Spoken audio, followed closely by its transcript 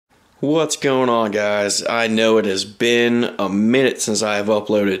What's going on, guys? I know it has been a minute since I have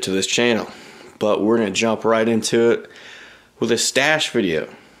uploaded to this channel, but we're going to jump right into it with a stash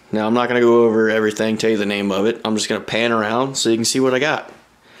video. Now, I'm not going to go over everything, tell you the name of it. I'm just going to pan around so you can see what I got.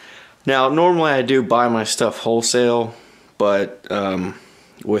 Now, normally I do buy my stuff wholesale, but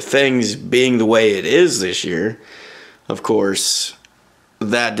with things being the way it is this year, of course,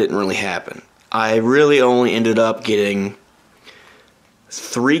 that didn't really happen. I really only ended up getting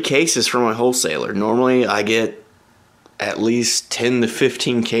 3 cases from my wholesaler. Normally I get at least 10 to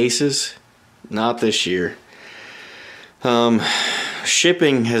 15 cases. Not this year.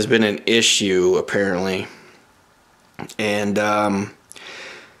 Shipping has been an issue apparently, and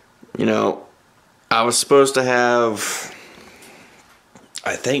you know, I was supposed to have,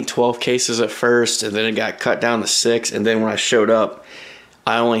 I think, 12 cases at first, and then it got cut down to 6, and then when I showed up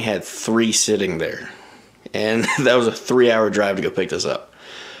I only had 3 sitting there, and that was a 3-hour drive to go pick this up.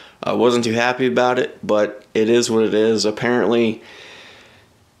 I wasn't too happy about it, but it is what it is. Apparently,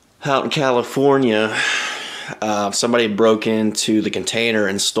 out in California, somebody broke into the container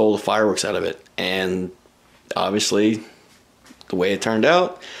and stole the fireworks out of it. And obviously, the way it turned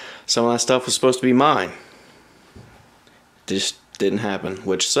out, some of that stuff was supposed to be mine. Just didn't happen,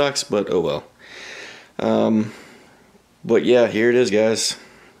 which sucks, but oh well. But yeah, here it is, guys.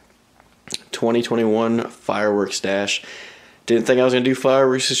 2021 fireworks stash. Didn't think I was going to do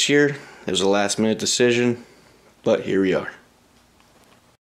fireworks this year. It was a last minute decision, but here we are.